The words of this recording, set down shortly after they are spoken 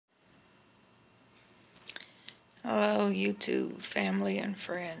Hello, YouTube family and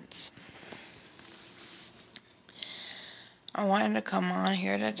friends. I wanted to come on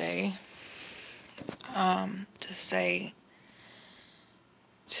here today to say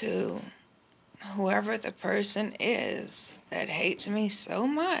to whoever the person is that hates me so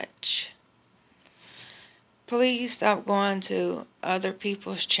much, please stop going to other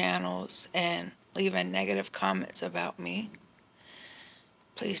people's channels and leaving negative comments about me.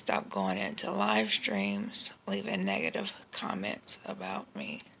 Please stop going into live streams, leaving negative comments about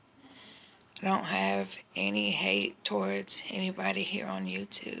me. I don't have any hate towards anybody here on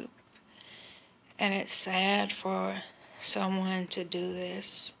YouTube. And it's sad for someone to do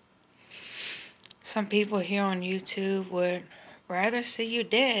this. Some people here on YouTube would rather see you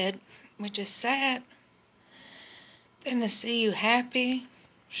dead, which is sad, than to see you happy,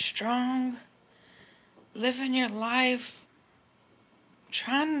 strong, living your life,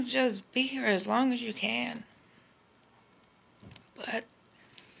 trying to just be here as long as you can. But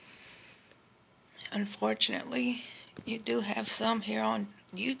unfortunately, you do have some here on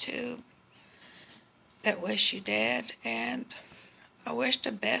YouTube that wish you dead, and I wish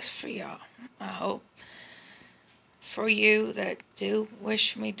the best for y'all. I hope for you that do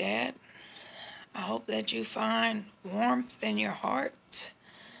wish me dead, I hope that you find warmth in your heart.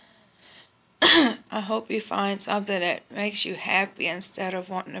 I hope you find something that makes you happy instead of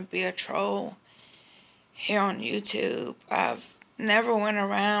wanting to be a troll here on YouTube. I've never went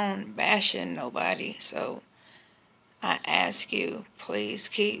around bashing nobody, so I ask you, please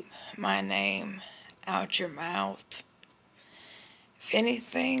keep my name out your mouth. If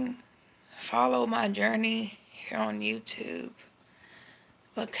anything, follow my journey here on YouTube.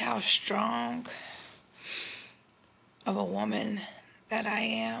 Look how strong of a woman that I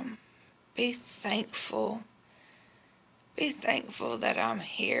am. Be thankful. Be thankful that I'm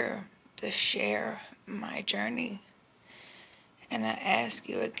here to share my journey. And I ask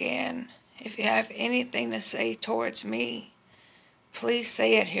you again, if you have anything to say towards me, please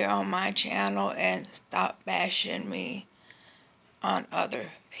say it here on my channel and stop bashing me on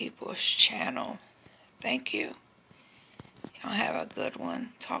other people's channel. Thank you. Y'all have a good one.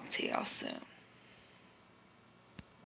 Talk to y'all soon.